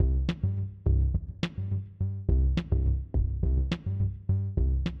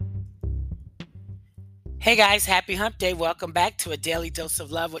Hey guys, happy hump day. Welcome back to a daily dose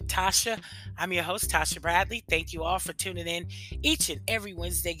of love with Tasha. I'm your host, Tasha Bradley. Thank you all for tuning in each and every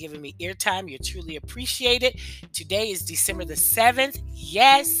Wednesday, giving me eartime. You're truly appreciated. Today is December the 7th.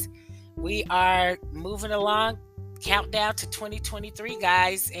 Yes, we are moving along. Countdown to 2023,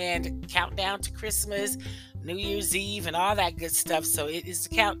 guys, and countdown to Christmas, New Year's Eve, and all that good stuff. So it is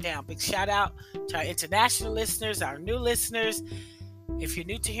the countdown. Big shout out to our international listeners, our new listeners. If you're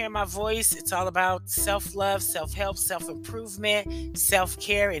new to hearing my voice, it's all about self love, self help, self improvement, self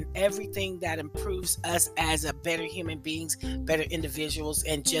care, and everything that improves us as a better human beings, better individuals,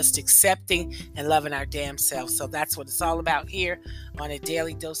 and just accepting and loving our damn self. So that's what it's all about here on a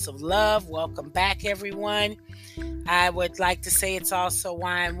daily dose of love. Welcome back, everyone. I would like to say it's also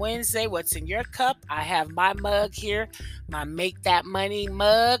Wine Wednesday. What's in your cup? I have my mug here, my Make That Money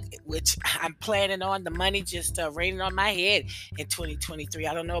mug, which I'm planning on the money just raining on my head in 2023.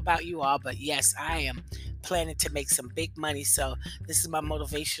 I don't know about you all, but yes, I am planning to make some big money. So this is my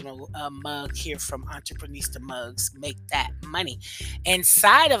motivational mug here from Entreprenista Mugs. Make that money.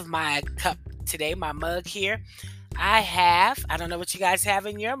 Inside of my cup today, my mug here, I don't know what you guys have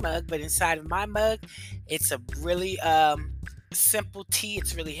in your mug, but inside of my mug, it's a really simple tea.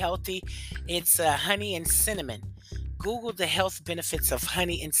 It's really healthy. It's honey and cinnamon. Google the health benefits of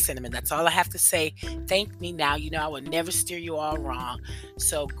honey and cinnamon. That's all I have to say. Thank me now. You know, I will never steer you all wrong.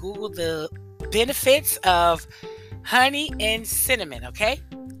 So Google the benefits of honey and cinnamon, okay?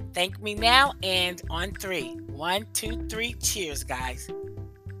 Thank me now, and on three. 1, 2, 3. Cheers, guys.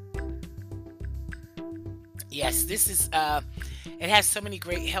 Yes, this is it has so many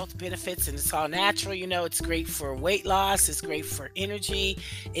great health benefits, and it's all natural. You know, it's great for weight loss, it's great for energy,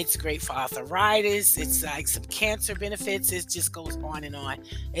 it's great for arthritis, it's like some cancer benefits. It just goes on and on.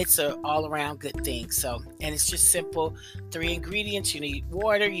 It's a all around good thing. So, and it's just simple. 3 ingredients. You need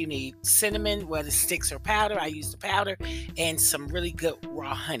water, you need cinnamon, whether sticks or powder. I use the powder, and some really good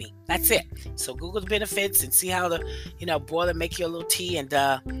raw honey. That's it. So Google the benefits and see how to, boil and make your little tea, and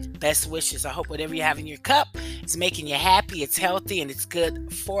best wishes. I hope whatever you have in your cup is making you happy, it's healthy, and it's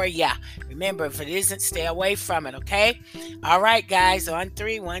good for ya. Remember, if it isn't, stay away from it, okay? All right, guys, on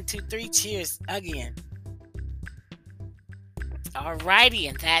 3. 1, 2, 3. Cheers again. All righty,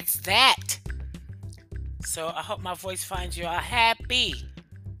 and that's that. So I hope my voice finds you all happy.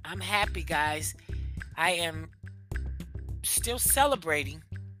 I'm happy, guys. I am still celebrating.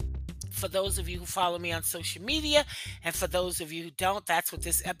 For those of you who follow me on social media, and for those of you who don't, that's what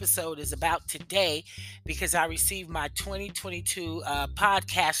this episode is about today, because I received my 2022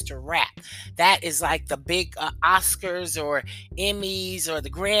 podcaster wrap. That is like the big Oscars or Emmys or the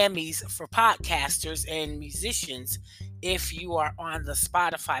Grammys for podcasters and musicians if you are on the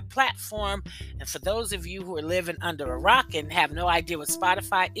Spotify platform. And for those of you who are living under a rock and have no idea what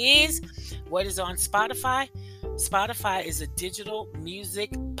Spotify is, what is on Spotify? Spotify is a digital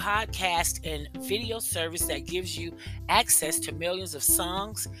music, podcast, and video service that gives you access to millions of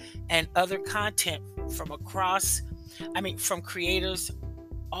songs and other content from creators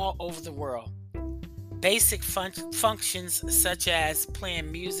all over the world. Basic functions such as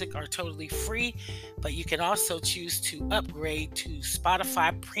playing music are totally free, but you can also choose to upgrade to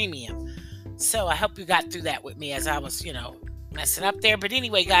Spotify Premium. So I hope you got through that with me as I was, messing up there. But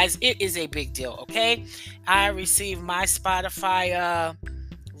anyway, guys, it is a big deal, okay? I received my Spotify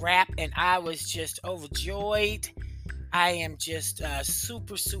wrap, and I was just overjoyed. I am just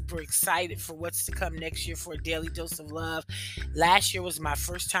super, super excited for what's to come next year for a daily dose of love. Last year was my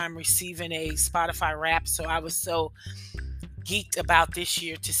first time receiving a Spotify wrap, so I was so geeked about this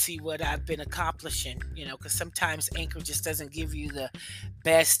year to see what I've been accomplishing, because sometimes Anchor just doesn't give you the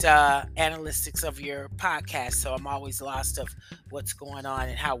best analytics of your podcast, so I'm always lost of what's going on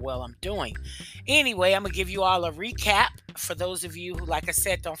and how well I'm doing. Anyway, I'm going to give you all a recap for those of you who, like I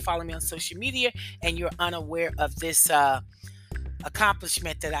said, don't follow me on social media and you're unaware of this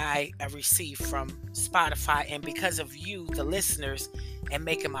accomplishment that I received from Spotify, and because of you, the listeners, and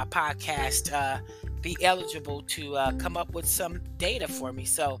making my podcast be eligible to come up with some data for me.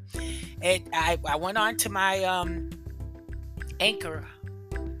 So I went on to my Anchor,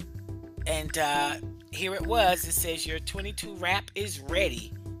 and here it was. It says your 22 wrap is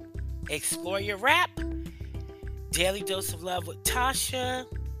ready. Explore your wrap. Daily dose of love with Tasha.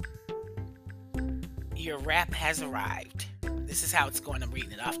 Your wrap has arrived. This is how it's going. I'm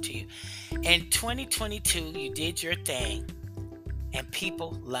reading it off to you. In 2022, you did your thing, and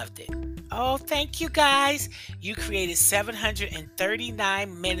people loved it. Oh, thank you, guys. You created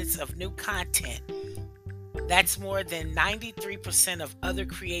 739 minutes of new content. That's more than 93% of other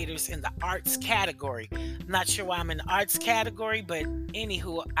creators in the arts category. I'm not sure why I'm in the arts category, but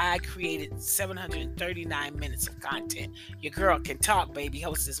anywho, I created 739 minutes of content. Your girl can talk, baby.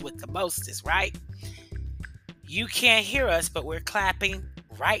 Hostess with the mostest, right? You can't hear us, but we're clapping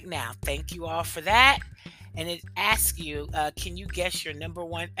right now. Thank you all for that. And it asks you, can you guess your number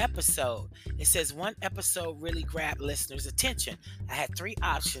one episode? It says one episode really grabbed listeners' attention. I had three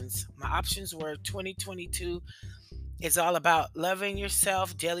options. My options were 2022 is all about loving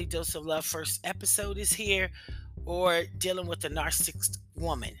yourself. Daily Dose of Love first episode is here, or dealing with a narcissistic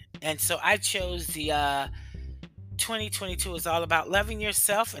woman. And so I chose the 2022 is all about loving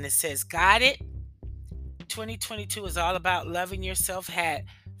yourself, and it says got it. 2022 is all about loving yourself had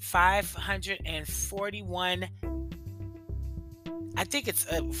 541, I think it's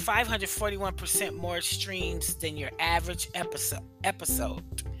 541% more streams than your average episode.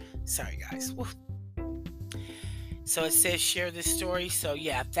 Sorry guys. Woo. So it says share this story. So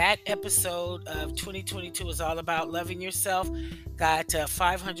yeah, that episode of 2022 is all about loving yourself. Got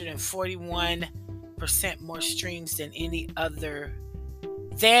 541% more streams than any other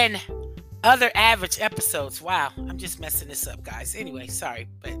average episodes. Wow, I'm just messing this up, guys. Anyway, sorry,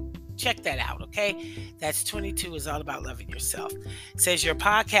 but check that out, okay? That's 22 is all about loving yourself. It says your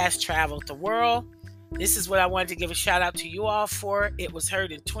podcast traveled the world. This is what I wanted to give a shout out to you all for. It was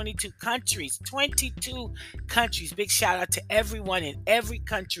heard in 22 countries. 22 countries. Big shout out to everyone in every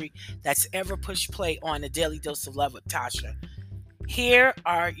country that's ever pushed play on A Daily Dose of Love with Tasha. Here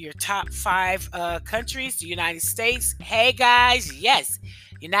are your top 5 countries. The United States. Hey guys, yes.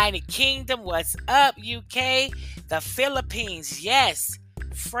 United Kingdom, what's up, UK? The Philippines, yes.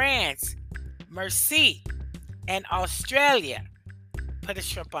 France, Merci, and Australia. Put a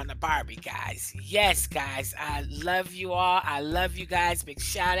shrimp on the Barbie, guys. Yes, guys, I love you all. I love you guys. Big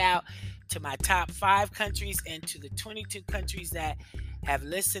shout out to my top 5 countries and to the 22 countries that have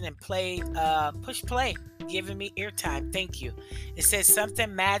listened and played, push play, giving me airtime. Thank you. It says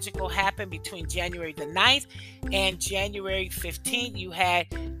something magical happened between January the 9th and January 15th. You had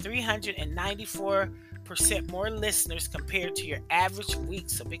 394% more listeners compared to your average week.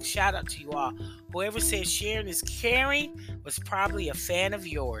 So big shout out to you all. Whoever says sharing is caring was probably a fan of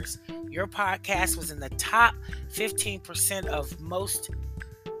yours. Your podcast was in the top 15% of most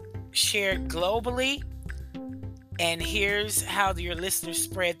shared globally. And here's how your listeners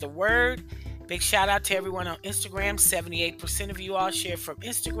spread the word. Big shout out to everyone on Instagram. 78% of you all shared from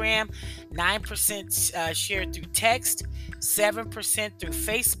Instagram, 9% shared through text, 7% through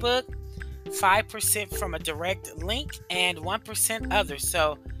Facebook, 5% from a direct link, and 1% others.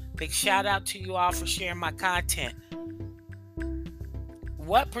 So big shout out to you all for sharing my content.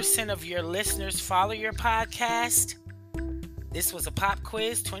 What percent of your listeners follow your podcast? This was a pop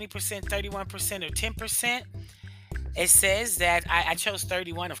quiz. 20%, 31%, or 10%. It says that I chose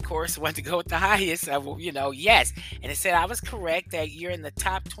 31, of course, wanted to go with the highest. Yes. And it said I was correct that you're in the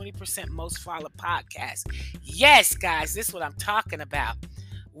top 20% most followed podcast. Yes, guys, this is what I'm talking about.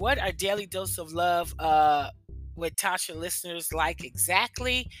 What are Daily Dose of Love with Tasha listeners like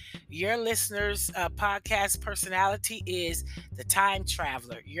exactly? Your listeners' podcast personality is the time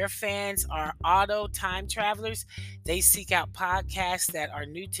traveler. Your fans are auto time travelers. They seek out podcasts that are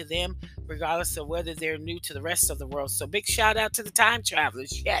new to them, regardless of whether they're new to the rest of the world. So big shout out to the time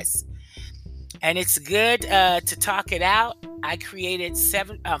travelers. Yes. And it's good to talk it out. I created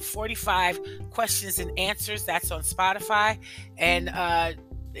 45 questions and answers. That's on Spotify. And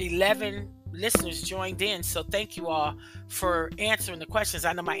 11 listeners joined in. So thank you all for answering the questions.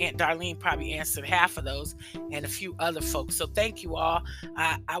 I know my Aunt Darlene probably answered half of those and a few other folks. So thank you all.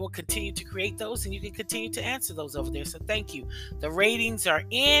 I will continue to create those and you can continue to answer those over there. So thank you. The ratings are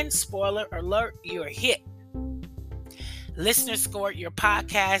in. Spoiler alert, you're a hit. Listeners scored your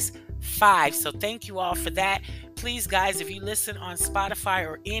podcast 5. So thank you all for that. Please, guys, if you listen on Spotify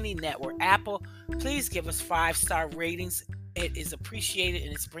or any network, Apple, please give us 5-star ratings. It is appreciated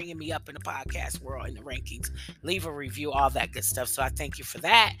and it's bringing me up in the podcast world, in the rankings. Leave a review, all that good stuff. So I thank you for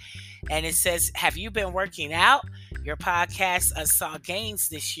that. And it says, have you been working out? Your podcast saw gains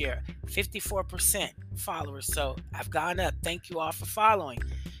this year, 54% followers. So I've gone up. Thank you all for following.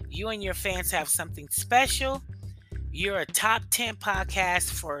 You and your fans have something special. You're a top 10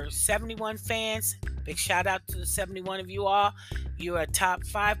 podcast for 71 fans. Big shout out to the 71 of you all. You're a top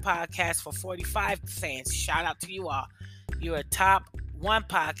 5 podcast for 45 fans. Shout out to you all. You're a top 1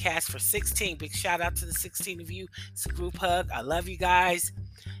 podcast for 16. Big shout out to the 16 of you. It's a group hug. I love you guys.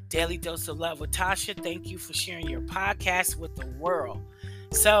 Daily Dose of Love with Tasha. Thank you for sharing your podcast with the world.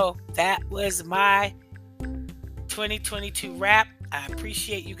 So that was my 2022 wrap. I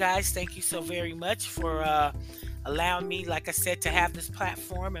appreciate you guys. Thank you so very much for allowing me, like I said, to have this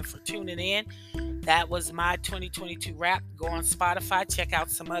platform and for tuning in. That was my 2022 wrap. Go on Spotify, check out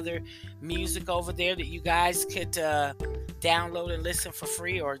some other music over there that you guys could download and listen for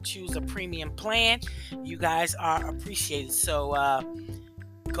free, or choose a premium plan. You guys are appreciated. So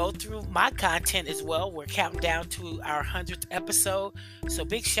go through my content as well. We're counting down to our 100th episode. So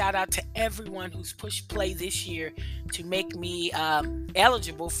big shout out to everyone who's pushed play this year to make me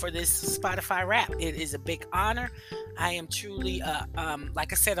eligible for this Spotify wrap. It is a big honor. I am truly,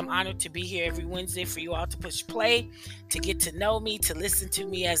 like I said, I'm honored to be here every Wednesday for you all to push play, to get to know me, to listen to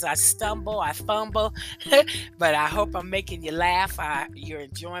me as I stumble, I fumble. But I hope I'm making you laugh. You're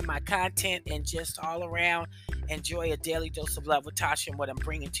enjoying my content, and just all around enjoy a daily dose of love with Tasha and what I'm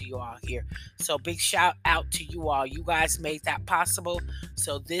bringing to you all here. So big shout out to you all. You guys made that possible.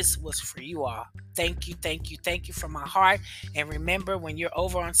 So this was for you all. Thank you, thank you, thank you from my heart. And remember, when you're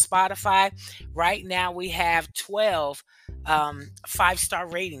over on Spotify, right now we have 12 5-star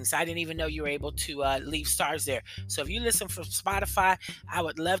ratings. I didn't even know you were able to leave stars there. So if you listen from Spotify, I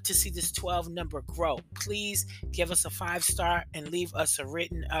would love to see this 12 number grow. Please give us a 5-star and leave us a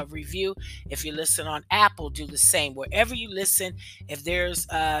written review. If you listen on Apple, do the same. Wherever you listen, if there's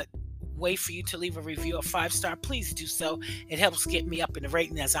way for you to leave a review of 5-star, please do so. It helps get me up in the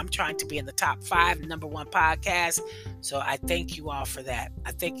rating, as I'm trying to be in the top 5 #1 podcast. So I thank you all for that.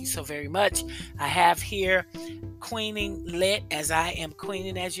 I thank you so very much. I have here Queening Lit, as I am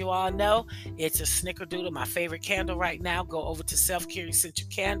queening, as you all know. It's a snickerdoodle, my favorite candle right now. Go over to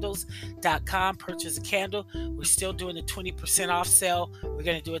selfcareessentialcandles.com, purchase a candle. We're still doing the 20% off sale. We're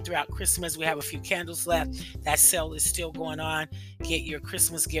going to do it throughout Christmas. We have a few candles left. That sale is still going on. Get your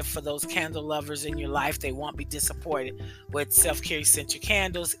Christmas gift for those candle lovers in your life. They won't be disappointed with Self Care Essential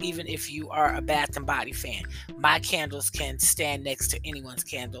Candles, even if you are a Bath and Body fan. My candles can stand next to anyone's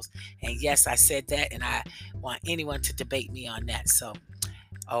candles. And yes, I said that, and I want anyone to debate me on that. So,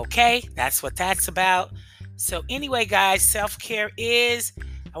 okay, that's what that's about. So anyway, guys, self-care is,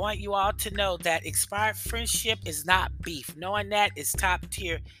 I want you all to know that expired friendship is not beef. Knowing that is top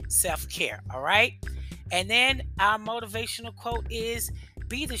tier self-care. All right. And then our motivational quote is,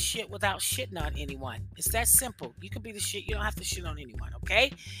 be the shit without shitting on anyone. It's that simple. You can be the shit. You don't have to shit on anyone,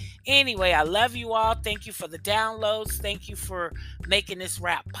 okay? Anyway, I love you all. Thank you for the downloads. Thank you for making this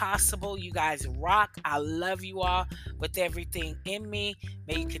wrap possible. You guys rock. I love you all with everything in me.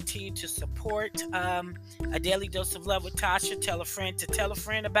 May you continue to support A Daily Dose of Love with Tasha. Tell a friend to tell a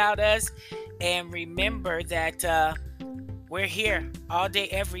friend about us. And remember that we're here all day,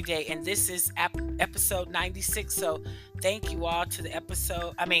 every day. And this is episode 96. So thank you all to the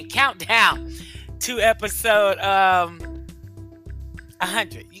countdown to episode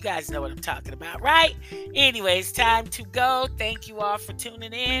 100. You guys know what I'm talking about, right? Anyway, it's time to go. Thank you all for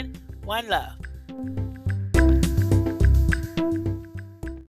tuning in. One love.